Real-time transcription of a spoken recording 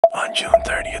On June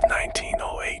 30th,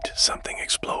 1908, something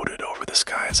exploded over the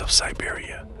skies of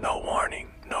Siberia. No warning,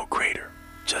 no crater,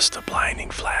 just a blinding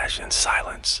flash and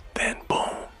silence. Then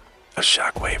boom! A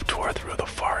shockwave tore through the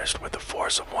forest with the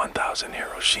force of 1,000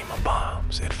 Hiroshima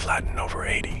bombs. It flattened over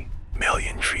 80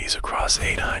 million trees across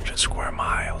 800 square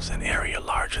miles, an area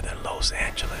larger than Los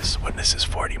Angeles. Witnesses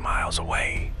 40 miles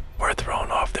away were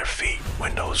thrown off their feet,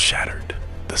 windows shattered.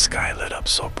 The sky lit up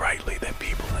so brightly that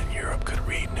people in Europe could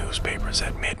read newspapers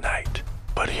at midnight.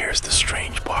 But here's the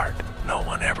strange part. No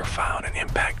one ever found an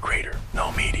impact crater,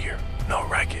 no meteor, no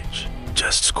wreckage,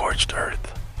 just scorched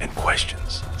earth and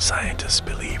questions. Scientists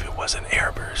believe it was an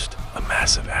airburst, a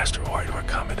massive asteroid or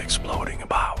comet exploding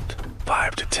about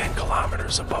 5 to 10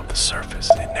 kilometers above the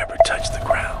surface. It never touched the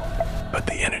ground, but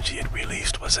the energy it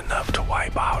released was enough to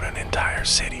wipe out an entire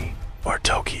city. Or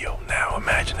Tokyo. Now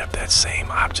imagine if that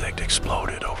same object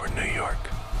exploded over New York.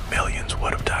 Millions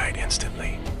would have died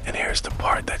instantly. And here's the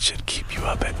part that should keep you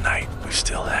up at night. We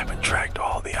still haven't tracked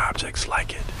all the objects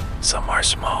like it. Some are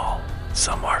small,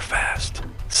 some are fast,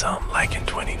 some, like in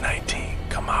 2019,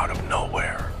 come out of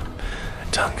nowhere.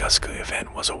 Tunguska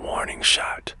Event was a warning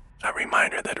shot, a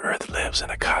reminder that Earth lives in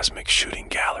a cosmic shooting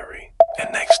gallery. And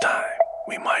next time,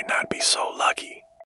 we might not be so lucky.